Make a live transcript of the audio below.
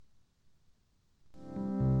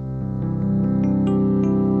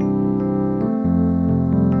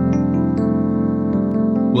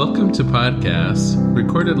Welcome to podcasts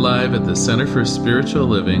recorded live at the Center for Spiritual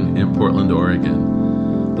Living in Portland,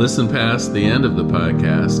 Oregon. Listen past the end of the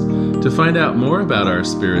podcast to find out more about our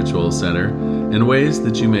spiritual center and ways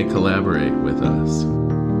that you may collaborate with us.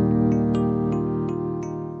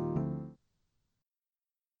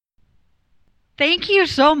 Thank you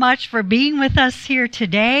so much for being with us here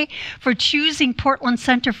today, for choosing Portland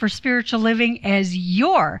Center for Spiritual Living as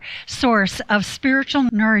your source of spiritual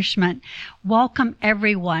nourishment. Welcome,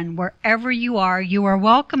 everyone. Wherever you are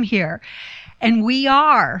welcome here. And we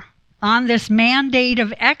are on this mandate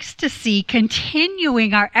of ecstasy,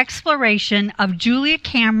 continuing our exploration of Julia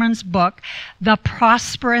Cameron's book, The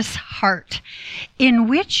Prosperous Heart, in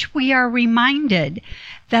which we are reminded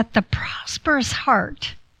that the prosperous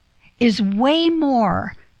heart is way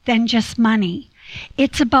more than just money.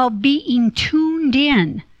 It's about being tuned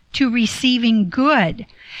in to receiving good.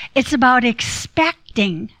 It's about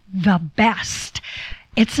expecting the best.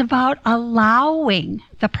 It's about allowing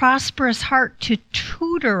the prosperous heart to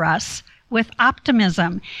tutor us with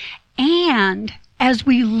optimism. And as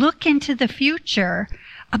we look into the future,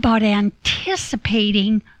 about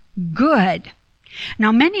anticipating good.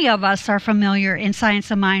 Now, many of us are familiar in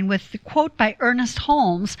Science of Mind with the quote by Ernest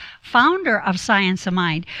Holmes, founder of Science of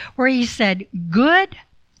Mind, where he said, "Good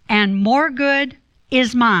and more good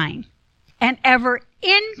is mine, and ever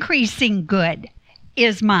increasing good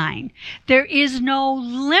is mine. There is no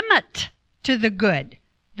limit to the good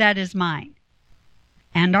that is mine."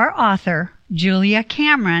 And our author, Julia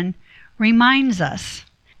Cameron, reminds us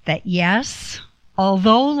that yes,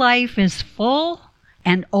 although life is full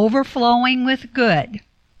and overflowing with good,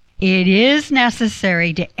 it is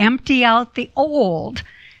necessary to empty out the old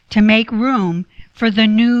to make room for the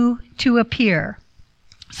new to appear.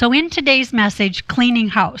 So in today's message, Cleaning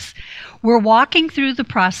House, we're walking through the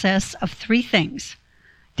process of three things: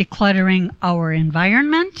 decluttering our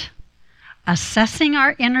environment, assessing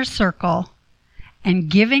our inner circle, and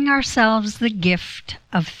giving ourselves the gift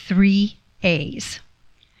of 3 A's.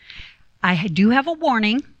 I do have a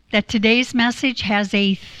warning that today's message has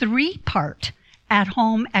a 3-part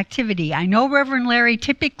at-home activity. I know Reverend Larry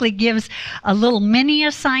typically gives a little mini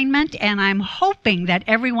assignment, and I'm hoping that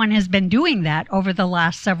everyone has been doing that over the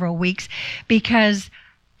last several weeks, because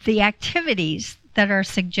the activities that are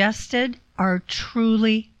suggested are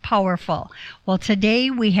truly powerful. Well, today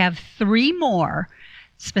we have 3 more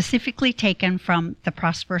specifically taken from The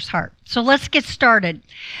Prosperous Heart. So let's get started.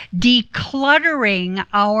 Decluttering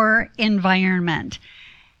our environment.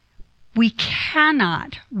 We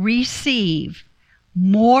cannot receive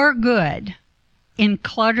more good in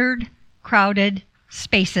cluttered, crowded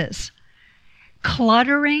spaces.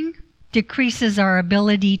 Cluttering decreases our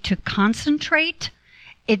ability to concentrate.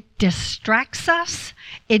 It distracts us.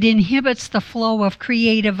 It inhibits the flow of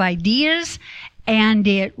creative ideas, and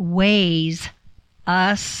it weighs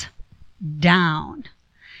us down.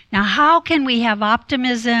 Now, how can we have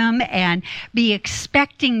optimism and be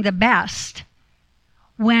expecting the best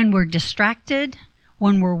when we're distracted,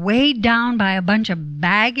 when we're weighed down by a bunch of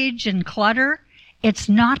baggage and clutter? It's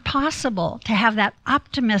not possible to have that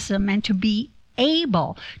optimism and to be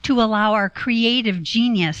able to allow our creative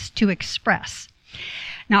genius to express.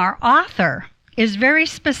 Now, our author is very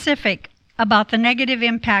specific about the negative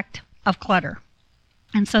impact of clutter.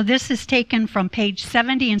 And so this is taken from page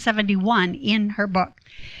 70 and 71 in her book.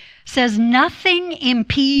 Says, nothing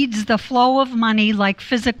impedes the flow of money like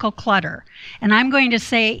physical clutter. And I'm going to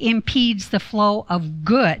say impedes the flow of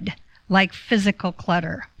good like physical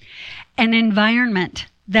clutter. An environment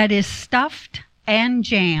that is stuffed and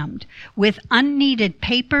jammed with unneeded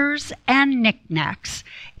papers and knickknacks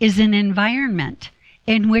is an environment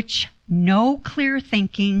in which no clear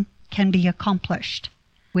thinking can be accomplished.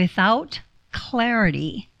 Without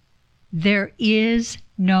clarity, there is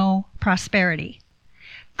no prosperity.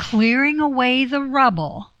 Clearing away the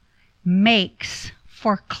rubble makes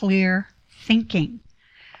for clear thinking.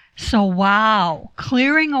 So wow,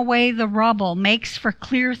 clearing away the rubble makes for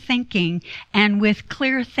clear thinking, and with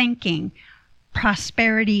clear thinking,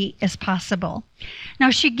 prosperity is possible. Now,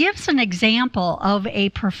 she gives an example of a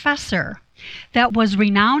professor that was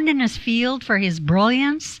renowned in his field for his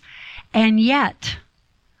brilliance, and yet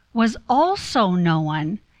was also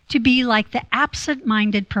known to be like the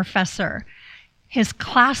absent-minded professor. His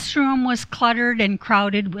classroom was cluttered and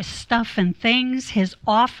crowded with stuff and things. His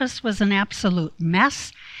office was an absolute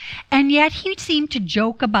mess. And yet he seemed to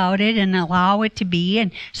joke about it and allow it to be,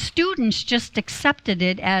 and students just accepted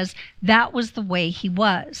it as that was the way he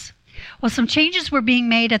was. Well, some changes were being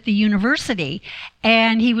made at the university,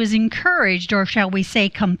 and he was encouraged, or shall we say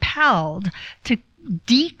compelled, to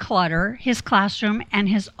declutter his classroom and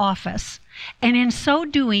his office. And in so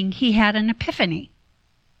doing, he had an epiphany.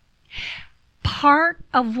 Part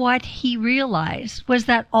of what he realized was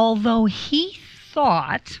that although he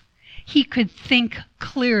thought he could think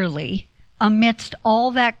clearly amidst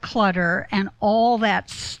all that clutter and all that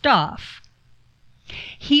stuff,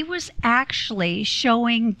 he was actually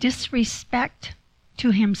showing disrespect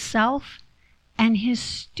to himself and his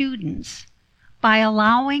students by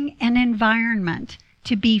allowing an environment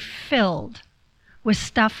to be filled with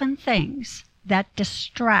stuff and things that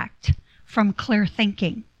distract from clear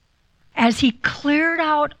thinking. As he cleared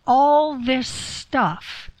out all this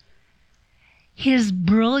stuff, his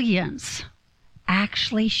brilliance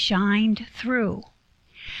actually shined through.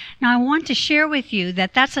 Now, I want to share with you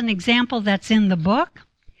that that's an example that's in the book.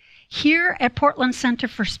 Here at Portland Center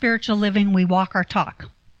for Spiritual Living, we walk our talk.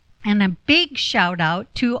 And a big shout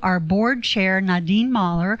out to our board chair, Nadine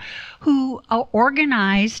Mahler, who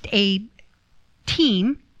organized a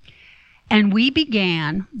team, and we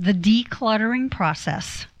began the decluttering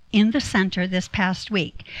process in the center this past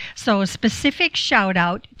week. So a specific shout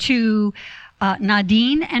out to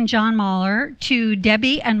Nadine and John Mahler, to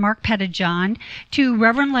Debbie and Mark Pettijohn, to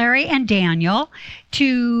Reverend Larry and Daniel,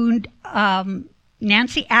 to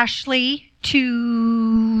Nancy Ashley,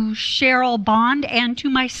 to Cheryl Bond, and to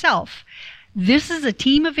myself. This is a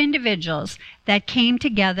team of individuals that came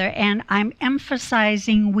together, and I'm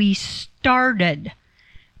emphasizing we started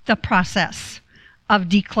the process of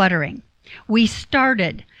decluttering. We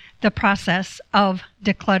started the process of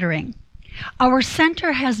decluttering. Our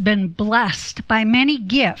center has been blessed by many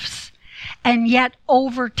gifts, and yet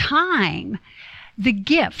over time, the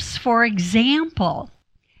gifts, for example,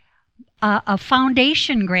 a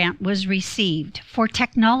foundation grant was received for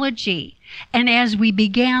technology. And as we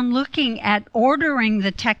began looking at ordering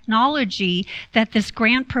the technology that this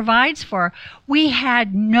grant provides for, we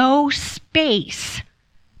had no space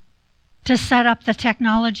to set up the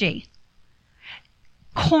technology.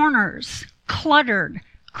 Corners, cluttered,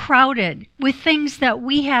 crowded with things that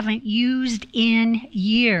we haven't used in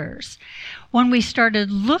years. When we started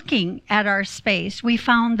looking at our space, we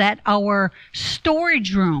found that our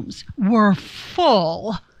storage rooms were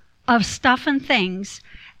full of stuff and things,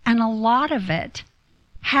 and a lot of it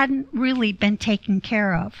hadn't really been taken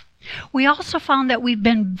care of. We also found that we've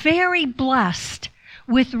been very blessed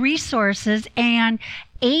with resources and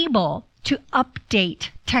able to update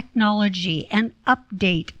technology and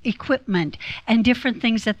update equipment and different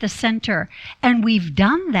things at the center. And we've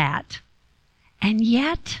done that. And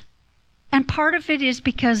yet, and part of it is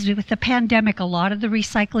because with the pandemic, a lot of the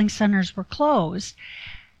recycling centers were closed.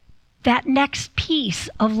 That next piece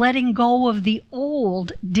of letting go of the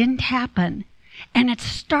old didn't happen. And it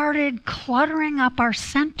started cluttering up our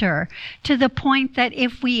center to the point that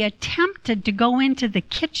if we attempted to go into the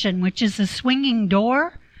kitchen, which is a swinging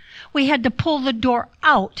door, we had to pull the door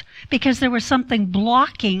out because there was something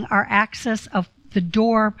blocking our access of the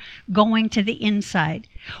door going to the inside.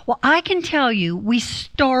 Well, I can tell you, we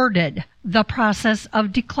started the process of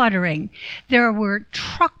decluttering. There were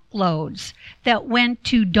truckloads that went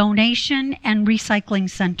to donation and recycling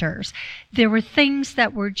centers. There were things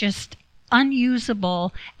that were just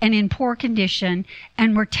unusable and in poor condition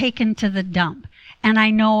and were taken to the dump. And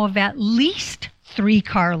I know of at least 3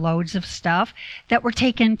 carloads of stuff that were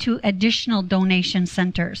taken to additional donation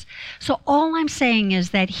centers. So all I'm saying is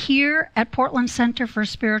that here at Portland Center for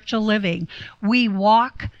Spiritual Living, we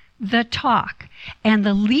walk the talk, and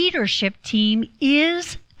the leadership team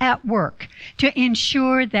is at work to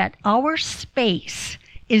ensure that our space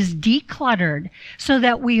is decluttered so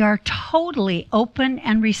that we are totally open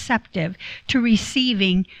and receptive to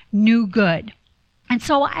receiving new good. And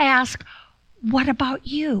so I ask, what about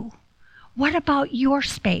you? What about your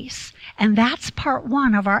space? And that's part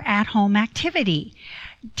 1 of our at-home activity.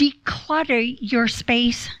 Declutter your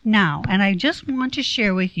space now. And I just want to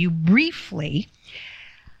share with you briefly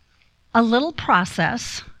a little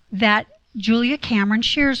process that Julia Cameron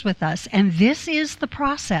shares with us. And this is the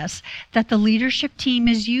process that the leadership team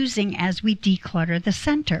is using as we declutter the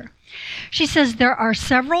center. She says there are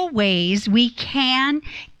several ways we can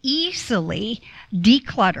easily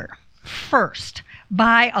declutter. First,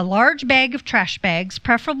 buy a large bag of trash bags,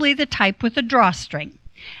 preferably the type with a drawstring.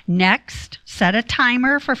 Next, set a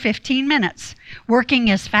timer for 15 minutes. Working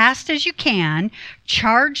as fast as you can,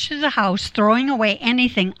 charge through the house, throwing away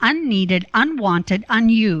anything unneeded, unwanted,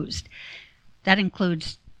 unused. That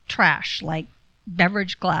includes trash like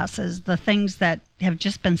beverage glasses, the things that have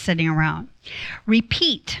just been sitting around.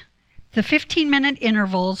 Repeat the 15-minute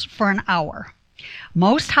intervals for an hour.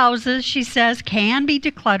 Most houses, she says, can be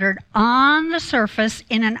decluttered on the surface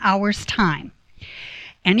in an hour's time.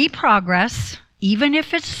 any progress, even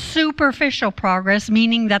if it's superficial progress,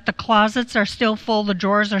 meaning that the closets are still full, the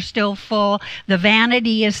drawers are still full, the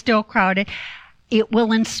vanity is still crowded, it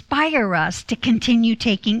will inspire us to continue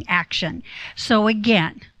taking action. So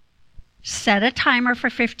again, set a timer for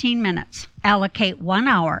 15 minutes, allocate 1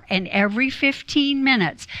 hour, and every 15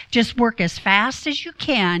 minutes, just work as fast as you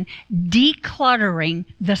can, decluttering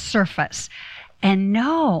the surface. And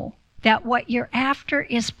know that what you're after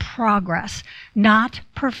is progress, not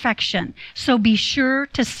perfection. So be sure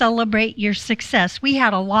to celebrate your success. We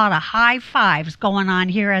had a lot of high fives going on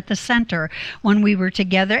here at the center when we were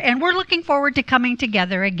together, and we're looking forward to coming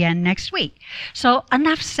together again next week. So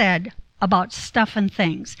enough said about stuff and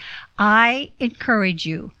things. I encourage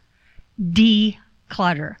you,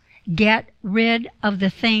 declutter. Get rid of the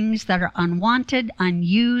things that are unwanted,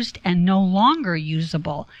 unused, and no longer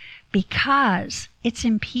usable, because it's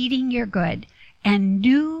impeding your good, and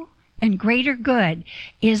new and greater good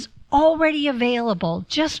is already available,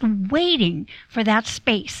 just waiting for that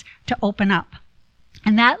space to open up.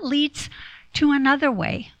 And that leads to another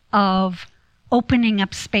way of opening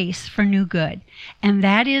up space for new good, and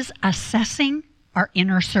that is assessing our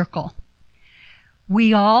inner circle.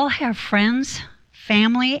 We all have friends,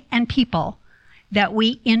 family, and people that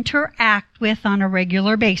we interact with on a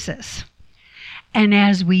regular basis. And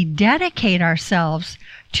as we dedicate ourselves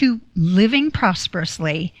to living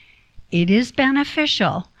prosperously, it is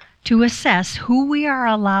beneficial to assess who we are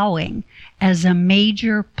allowing as a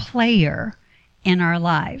major player in our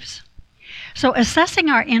lives. So assessing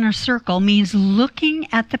our inner circle means looking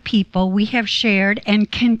at the people we have shared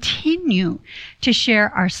and continue to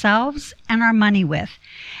share ourselves and our money with,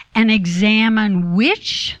 and examine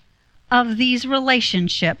which of these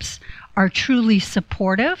relationships are truly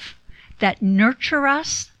supportive, that nurture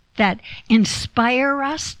us, that inspire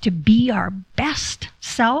us to be our best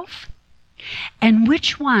self, and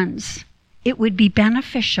which ones it would be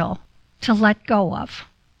beneficial to let go of,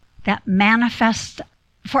 that manifest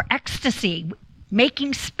for ecstasy,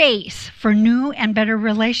 making space for new and better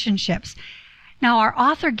relationships. Now, our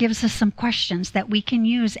author gives us some questions that we can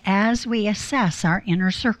use as we assess our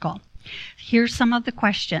inner circle. Here's some of the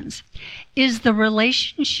questions. Is the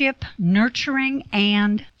relationship nurturing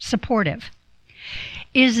and supportive?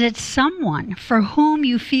 Is it someone for whom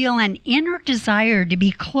you feel an inner desire to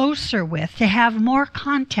be closer with, to have more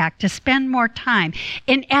contact, to spend more time?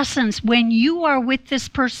 In essence, when you are with this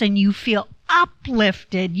person, you feel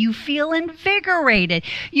uplifted, you feel invigorated,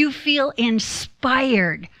 you feel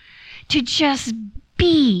inspired to just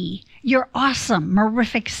be your awesome,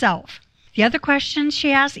 terrific self. The other question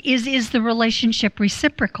she asks is the relationship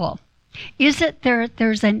reciprocal? Is it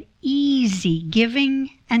there's an easy giving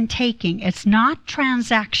and taking? It's not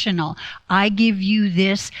transactional. I give you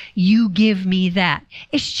this, you give me that.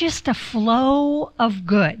 It's just a flow of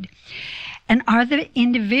good. And are the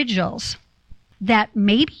individuals that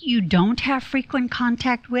maybe you don't have frequent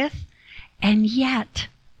contact with, and yet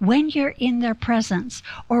when you're in their presence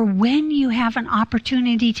or when you have an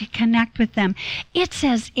opportunity to connect with them, it's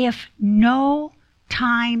as if no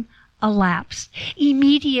time elapsed.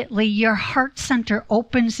 Immediately your heart center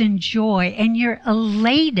opens in joy and you're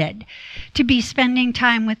elated to be spending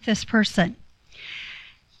time with this person.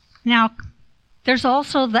 Now, there's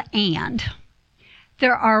also the and.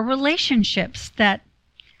 There are relationships that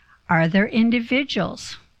are there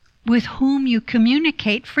individuals with whom you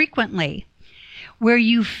communicate frequently, where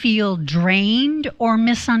you feel drained or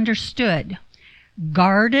misunderstood,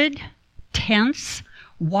 guarded, tense,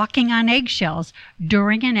 walking on eggshells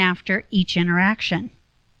during and after each interaction?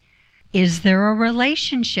 Is there a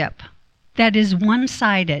relationship that is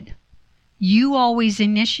one-sided? You always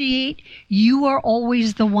initiate, you are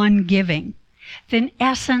always the one giving. Then, in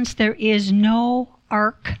essence, there is no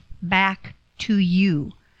arc back to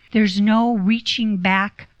you. There's no reaching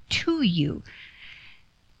back to you.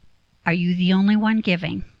 Are you the only one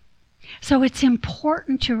giving? So it's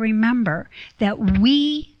important to remember that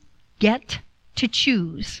we get to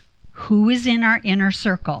choose who is in our inner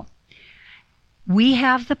circle. We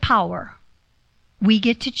have the power. We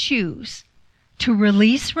get to choose to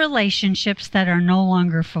release relationships that are no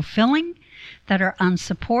longer fulfilling, that are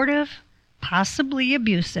unsupportive, possibly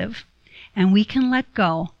abusive, and we can let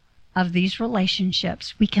go of these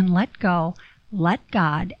relationships. We can let go, let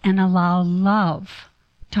God, and allow love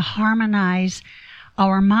to harmonize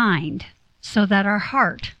our mind so that our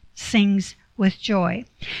heart sings with joy.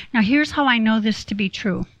 Now, here's how I know this to be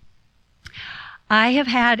true. I have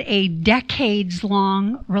had a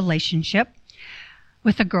decades-long relationship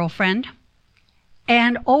with a girlfriend,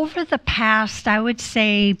 and over the past, I would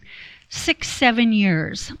say, 6-7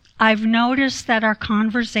 years, I've noticed that our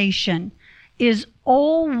conversation is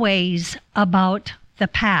always about the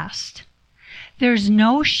past. There's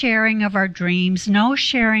no sharing of our dreams, no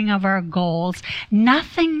sharing of our goals,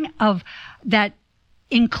 nothing of that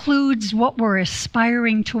includes what we're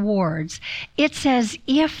aspiring towards. It's as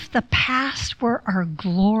if the past were our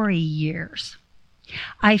glory years.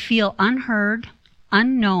 I feel unheard,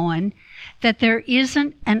 unknown, that there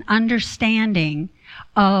isn't an understanding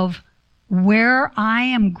of where I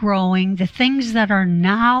am growing, the things that are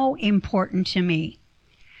now important to me.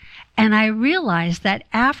 And I realized that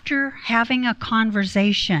after having a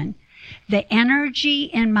conversation, the energy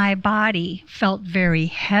in my body felt very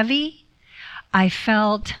heavy. I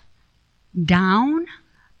felt down.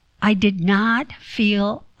 I did not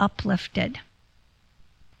feel uplifted.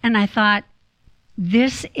 And I thought,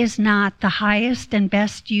 this is not the highest and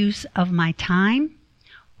best use of my time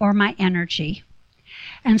or my energy.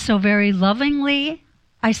 And so very lovingly,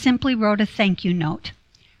 I simply wrote a thank you note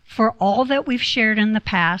for all that we've shared in the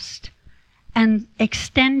past and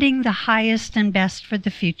extending the highest and best for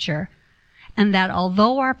the future. And that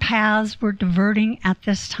although our paths were diverting at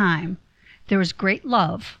this time, there was great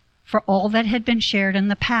love for all that had been shared in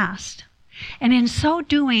the past. And in so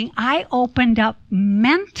doing, I opened up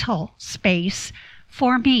mental space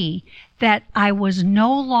for me that I was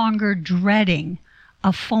no longer dreading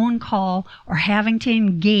a phone call or having to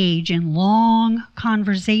engage in long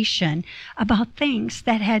conversation about things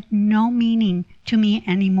that had no meaning to me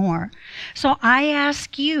anymore. So I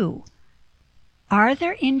ask you, are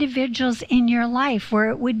there individuals in your life where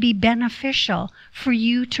it would be beneficial for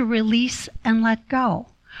you to release and let go?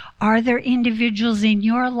 Are there individuals in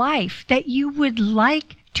your life that you would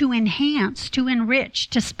like to enhance, to enrich,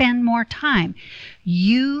 to spend more time?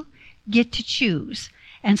 You get to choose.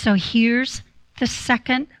 And so here's the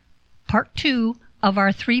second, part 2 of our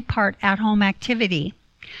 3-part at-home activity.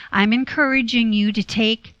 I'm encouraging you to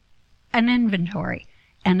take an inventory,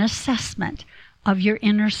 an assessment of your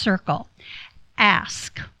inner circle.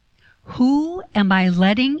 Ask, who am I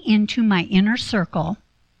letting into my inner circle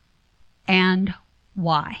and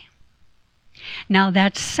why? Now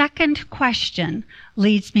that second question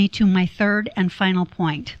leads me to my third and final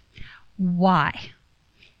point. Why?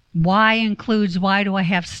 Why includes, why do I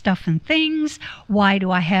have stuff and things? Why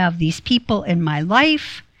do I have these people in my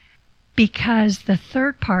life? Because the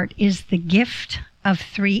third part is the gift of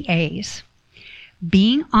 3 A's.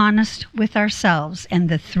 Being honest with ourselves, and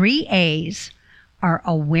the 3 A's are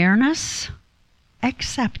awareness,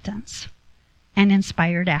 acceptance, and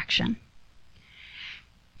inspired action.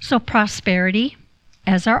 So prosperity,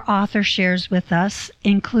 as our author shares with us,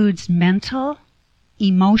 includes mental,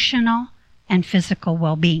 emotional, and physical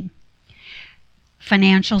well-being,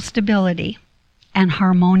 financial stability, and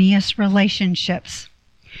harmonious relationships.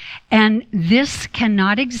 And this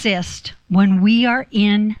cannot exist when we are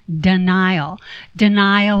in denial.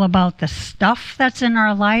 Denial about the stuff that's in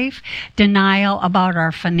our life, denial about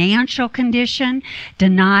our financial condition,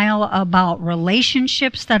 denial about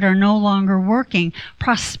relationships that are no longer working.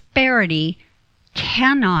 Prosperity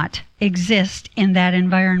cannot exist in that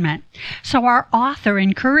environment. So our author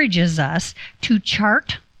encourages us to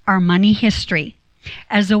chart our money history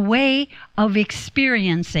as a way of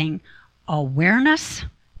experiencing awareness,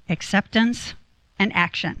 acceptance, and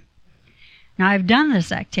action. Now, I've done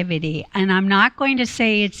this activity, and I'm not going to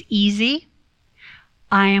say it's easy.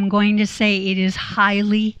 I am going to say it is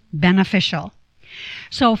highly beneficial.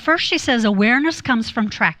 So first she says awareness comes from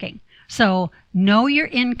tracking. So know your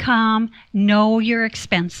income, know your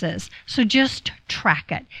expenses. So just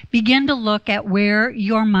track it. Begin to look at where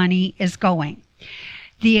your money is going.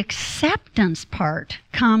 The acceptance part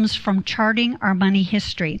comes from charting our money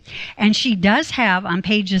history. And she does have on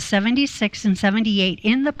pages 76 and 78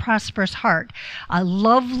 in The Prosperous Heart a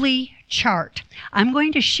lovely chart. I'm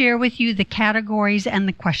going to share with you the categories and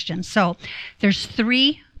the questions. So there's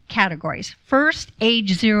 3 categories. First,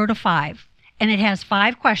 age 0 to 5. And it has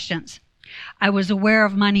 5 questions. I was aware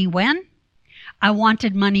of money when? I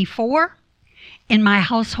wanted money for? In my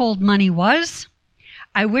household, money was?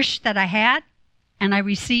 I wish that I had? And I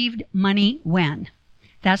received money when?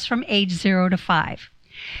 That's from age 0 to 5.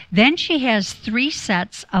 Then she has 3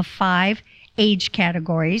 sets of 5 age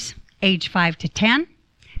categories, age 5 to 10,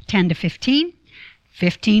 10 to 15,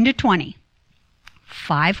 15 to 20.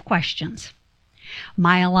 5 questions.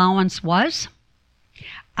 My allowance was?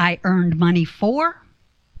 I earned money for?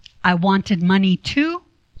 I wanted money to?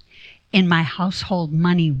 In my household,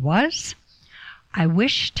 money was? I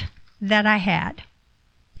wished that I had.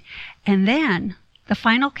 And then the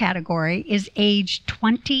final category is age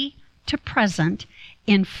 20 to present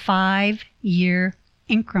in 5-year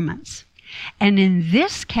increments. And in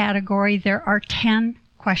this category, there are 10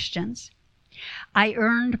 questions. I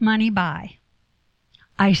earned money by.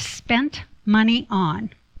 I spent money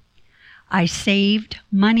on. I saved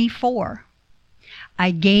money for.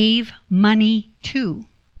 I gave money to.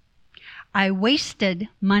 I wasted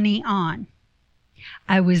money on.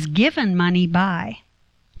 I was given money by.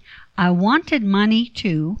 I wanted money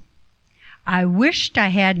to. I wished I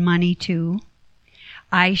had money to.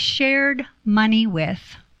 I shared money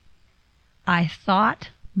with. I thought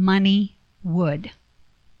money would.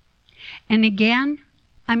 And again,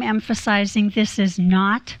 I'm emphasizing this is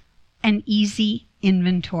not an easy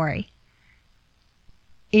inventory.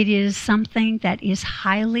 It is something that is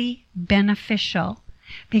highly beneficial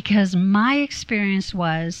because my experience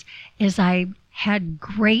is I had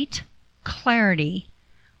great clarity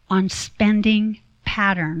on spending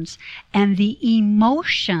patterns and the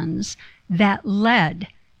emotions that led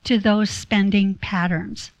to those spending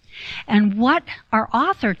patterns. And what our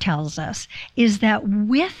author tells us is that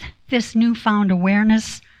with this newfound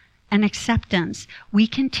awareness and acceptance, we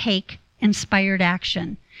can take inspired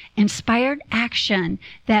action. Inspired action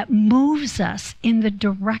that moves us in the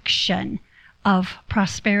direction of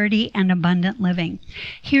prosperity and abundant living.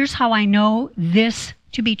 Here's how I know this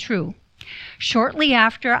to be true. Shortly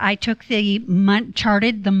after I took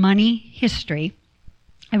charted the money history,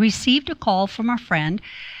 I received a call from a friend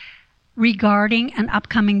regarding an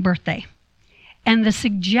upcoming birthday. And the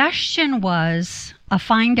suggestion was a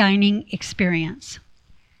fine dining experience.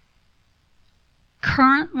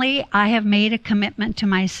 Currently, I have made a commitment to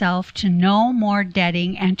myself to no more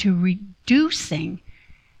debting and to reducing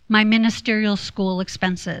my ministerial school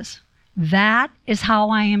expenses. That is how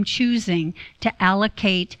I am choosing to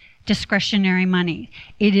allocate discretionary money.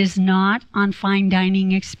 It is not on fine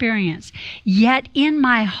dining experience. Yet in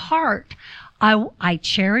my heart, I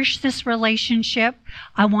cherish this relationship.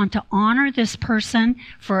 I want to honor this person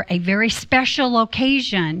for a very special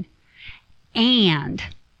occasion, and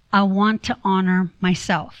I want to honor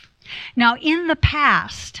myself. Now, in the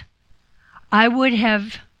past, I would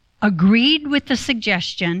have agreed with the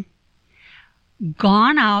suggestion,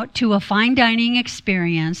 gone out to a fine dining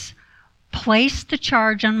experience, placed the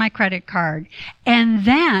charge on my credit card, and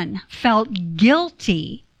then felt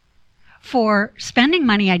guilty for spending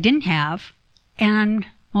money I didn't have, and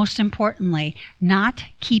most importantly, not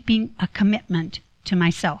keeping a commitment to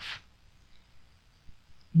myself.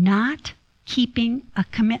 Not keeping a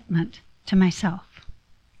commitment to myself.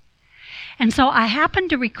 And so I happen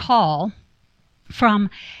to recall from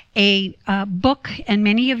a book, and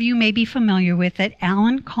many of you may be familiar with it,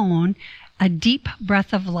 Alan Cohen, A Deep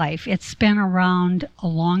Breath of Life. It's been around a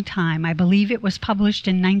long time. I believe it was published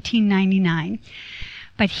in 1999.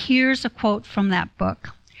 But here's a quote from that book.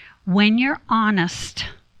 When you're honest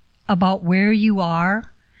about where you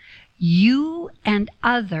are, you and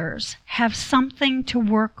others have something to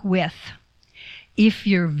work with. If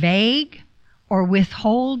you're vague or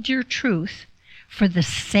withhold your truth for the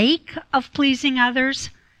sake of pleasing others,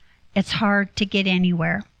 it's hard to get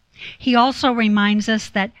anywhere. He also reminds us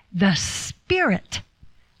that the spirit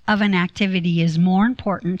of an activity is more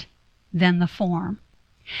important than the form.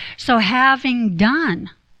 So having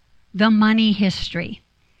done the money history,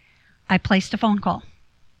 I placed a phone call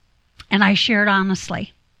and I shared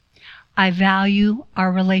honestly. I value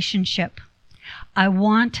our relationship. I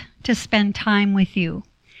want to spend time with you.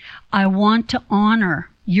 I want to honor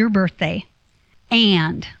your birthday.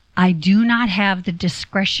 And I do not have the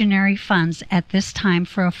discretionary funds at this time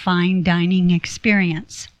for a fine dining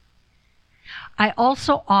experience. I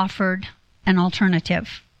also offered an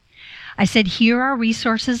alternative. I said, here are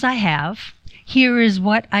resources I have. Here is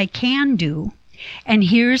what I can do. And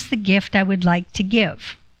here's the gift I would like to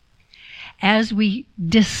give. As we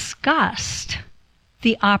discussed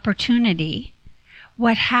the opportunity,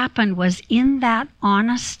 what happened was in that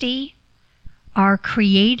honesty, our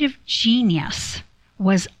creative genius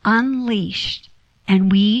was unleashed,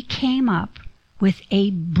 and we came up with a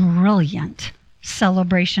brilliant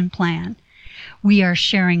celebration plan. We are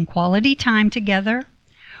sharing quality time together.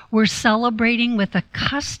 We're celebrating with a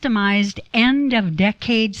customized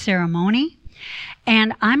end-of-decade ceremony,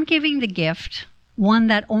 and I'm giving the gift, one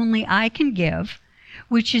that only I can give,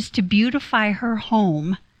 which is to beautify her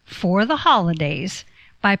home for the holidays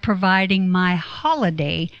by providing my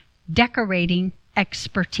holiday decorating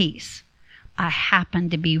expertise. I happen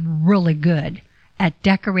to be really good at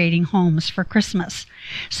decorating homes for Christmas.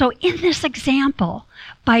 So in this example,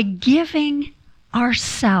 by giving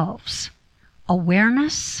ourselves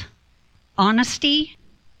awareness, honesty,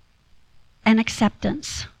 and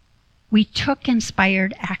acceptance, we took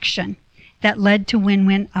inspired action that led to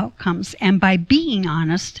win-win outcomes. And by being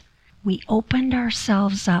honest, we opened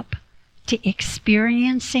ourselves up to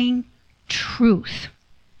experiencing truth.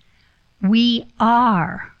 We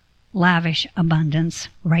are lavish abundance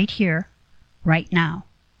right here, right now.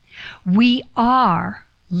 We are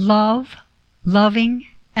love, loving,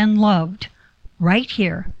 and loved right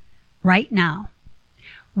here, right now.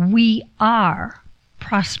 We are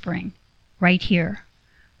prospering right here,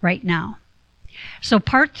 right now. So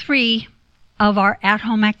part 3 of our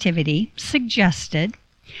at-home activity suggested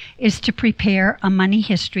is to prepare a money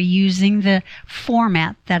history using the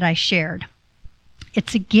format that I shared.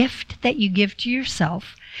 It's a gift that you give to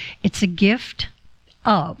yourself. It's a gift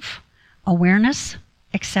of awareness,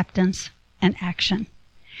 acceptance, and action.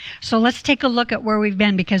 So let's take a look at where we've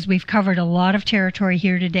been, because we've covered a lot of territory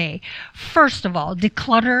here today. First of all,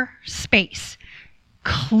 declutter space.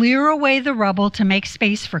 Clear away the rubble to make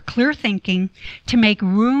space for clear thinking, to make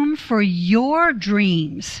room for your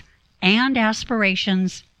dreams and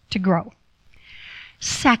aspirations to grow.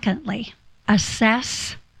 Secondly,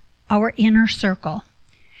 assess our inner circle.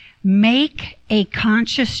 Make a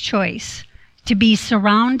conscious choice to be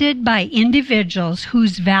surrounded by individuals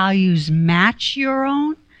whose values match your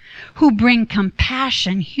own, who bring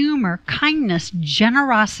compassion, humor, kindness,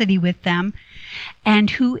 generosity with them,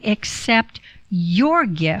 and who accept your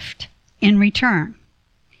gift in return.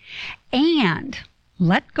 And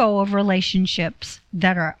let go of relationships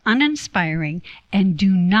that are uninspiring and do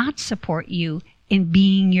not support you in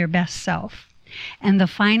being your best self. And the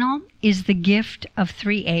final is the gift of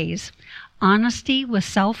 3 A's. Honesty with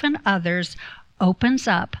self and others opens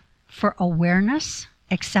up for awareness,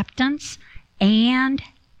 acceptance, and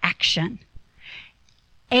action.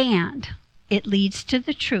 And it leads to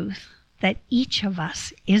the truth that each of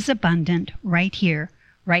us is abundant right here,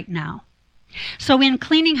 right now. So in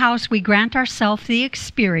cleaning house, we grant ourselves the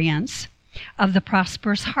experience of the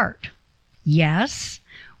prosperous heart. Yes,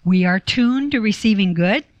 we are tuned to receiving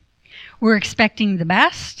good. We're expecting the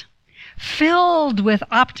best. Filled with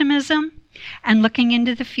optimism and looking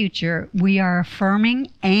into the future, we are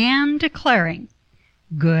affirming and declaring,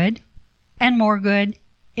 good and more good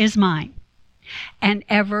is mine, and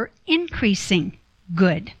ever increasing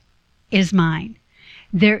good is mine.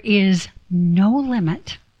 There is no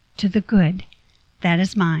limit to the good that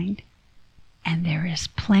is mine, and there is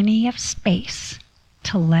plenty of space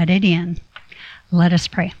to let it in. Let us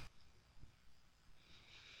pray.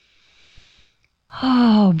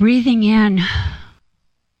 Oh, breathing in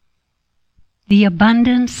the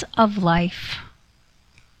abundance of life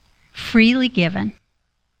freely given.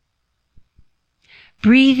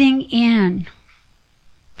 Breathing in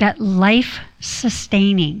that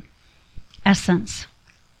life-sustaining essence,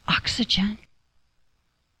 oxygen.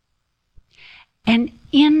 And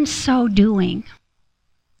in so doing,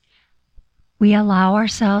 we allow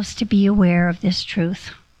ourselves to be aware of this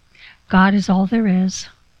truth. God is all there is.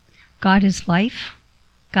 God is life.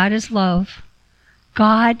 God is love.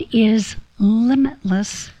 God is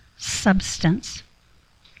limitless substance.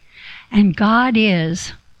 And God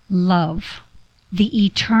is love, the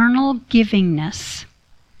eternal givingness,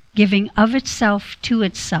 giving of itself to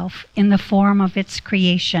itself in the form of its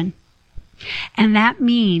creation. And that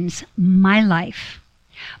means my life.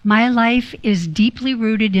 My life is deeply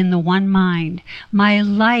rooted in the one mind. My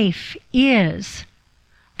life is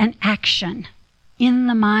an action in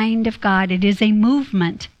the mind of God. It is a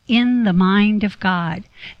movement in the mind of God.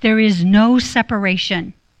 There is no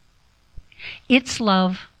separation. Its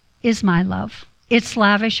love is my love. Its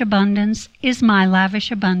lavish abundance is my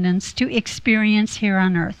lavish abundance to experience here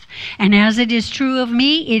on earth. And as it is true of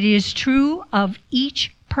me, it is true of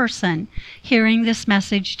each person hearing this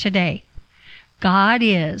message today. God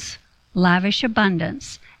is lavish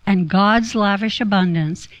abundance, and God's lavish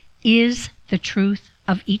abundance is the truth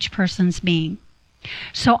of each person's being.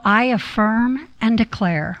 So I affirm and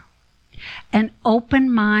declare an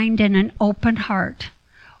open mind and an open heart,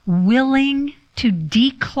 willing to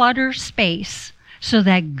declutter space so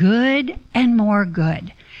that good and more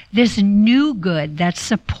good, this new good that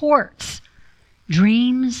supports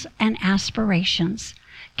dreams and aspirations,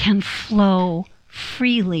 can flow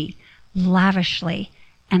freely, lavishly,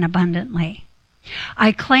 and abundantly.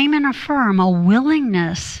 I claim and affirm a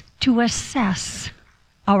willingness to assess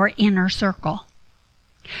our inner circle,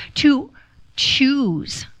 to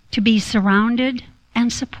choose to be surrounded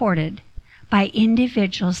and supported by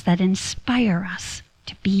individuals that inspire us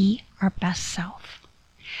to be our best self.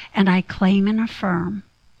 And I claim and affirm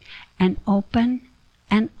an open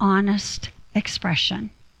and honest expression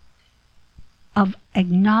of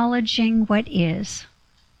acknowledging what is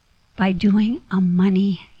by doing a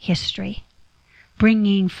money history,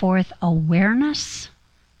 bringing forth awareness,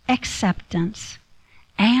 acceptance,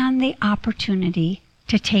 and the opportunity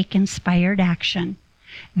to take inspired action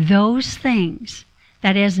Those things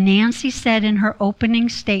that, as Nancy said in her opening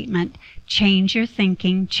statement, change your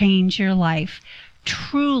thinking, change your life,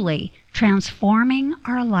 truly transforming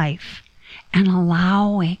our life and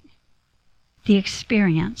allowing the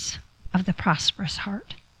experience of the prosperous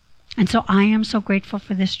heart. And so I am so grateful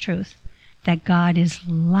for this truth, that God is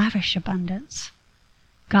lavish abundance.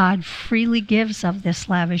 God freely gives of this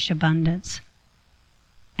lavish abundance.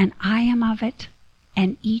 And I am of it,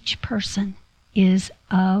 and each person is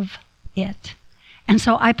of it. And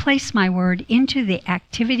so I place my word into the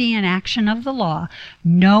activity and action of the law,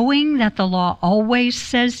 knowing that the law always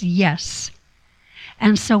says yes.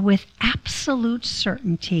 And so with absolute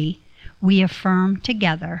certainty, we affirm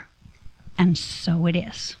together, and so it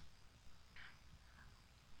is.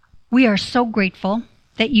 We are so grateful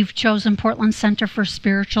that you've chosen Portland Center for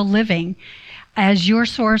Spiritual Living as your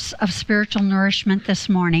source of spiritual nourishment this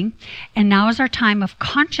morning. And now is our time of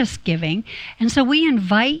conscious giving. And so we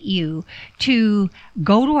invite you to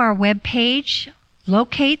go to our webpage,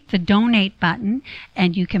 locate the donate button,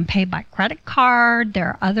 and you can pay by credit card. There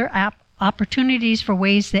are other opportunities for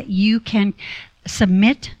ways that you can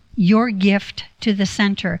submit your gift to the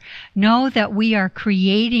center. Know that we are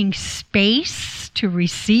creating space to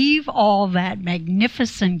receive all that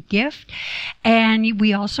magnificent gift, and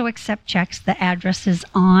we also accept checks. The address is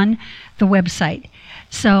on the website.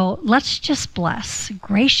 So let's just bless.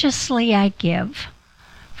 Graciously I give,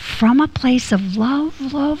 from a place of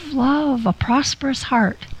love, love, love, a prosperous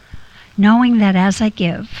heart, knowing that as I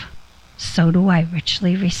give, so do I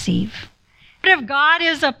richly receive. The Spirit of God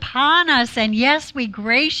is upon us, and yes, we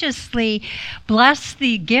graciously bless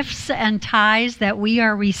the gifts and tithes that we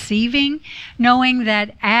are receiving, knowing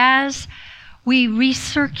that as we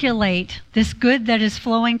recirculate this good that is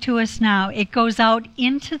flowing to us now, it goes out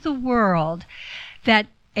into the world that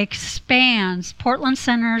expands Portland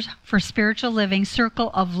Center for Spiritual Living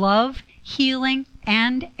circle of love, healing,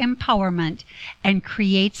 and empowerment, and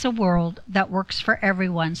creates a world that works for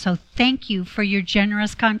everyone. So thank you for your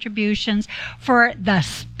generous contributions, for the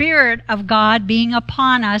Spirit of God being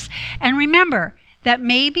upon us. And remember that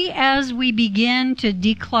maybe as we begin to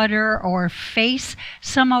declutter or face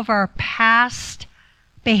some of our past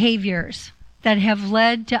behaviors that have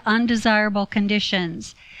led to undesirable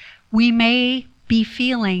conditions, we may be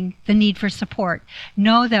feeling the need for support.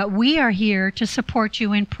 Know that we are here to support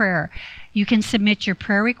you in prayer. You can submit your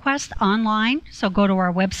prayer request online. So go to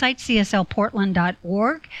our website,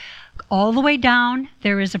 cslportland.org. All the way down,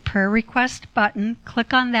 there is a prayer request button.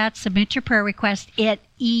 Click on that, submit your prayer request. It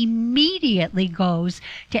immediately goes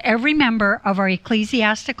to every member of our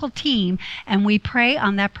ecclesiastical team, and we pray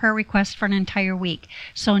on that prayer request for an entire week.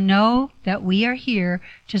 So know that we are here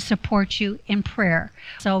to support you in prayer.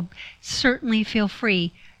 So certainly feel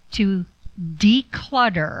free to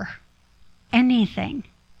declutter anything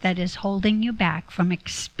that is holding you back from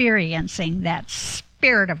experiencing that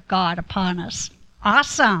Spirit of God upon us.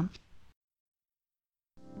 Awesome.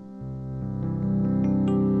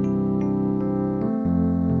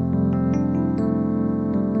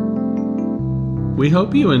 We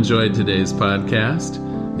hope you enjoyed today's podcast.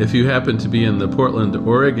 If you happen to be in the Portland,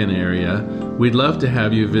 Oregon area, we'd love to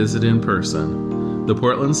have you visit in person. The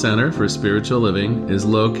Portland Center for Spiritual Living is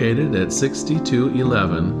located at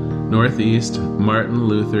 6211 Northeast Martin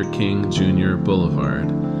Luther King Jr.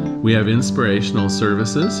 Boulevard. We have inspirational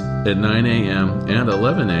services at 9 a.m. and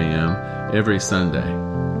 11 a.m. every Sunday.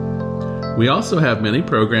 We also have many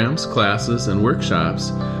programs, classes, and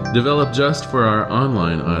workshops developed just for our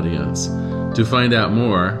online audience. To find out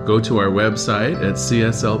more, go to our website at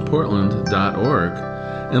cslportland.org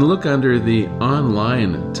and look under the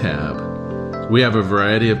Online tab. We have a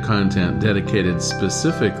variety of content dedicated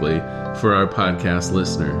specifically for our podcast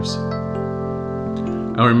listeners.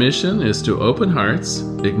 Our mission is to open hearts,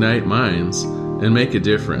 ignite minds, and make a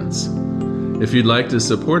difference. If you'd like to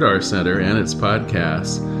support our center and its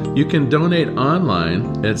podcasts, you can donate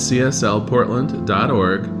online at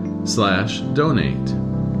cslportland.org/donate.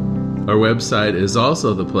 Our website is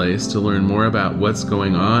also the place to learn more about what's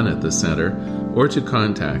going on at the center or to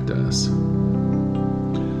contact us.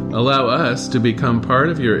 Allow us to become part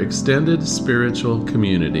of your extended spiritual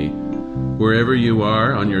community. Wherever you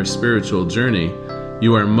are on your spiritual journey,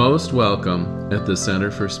 you are most welcome at the Center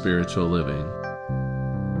for Spiritual Living.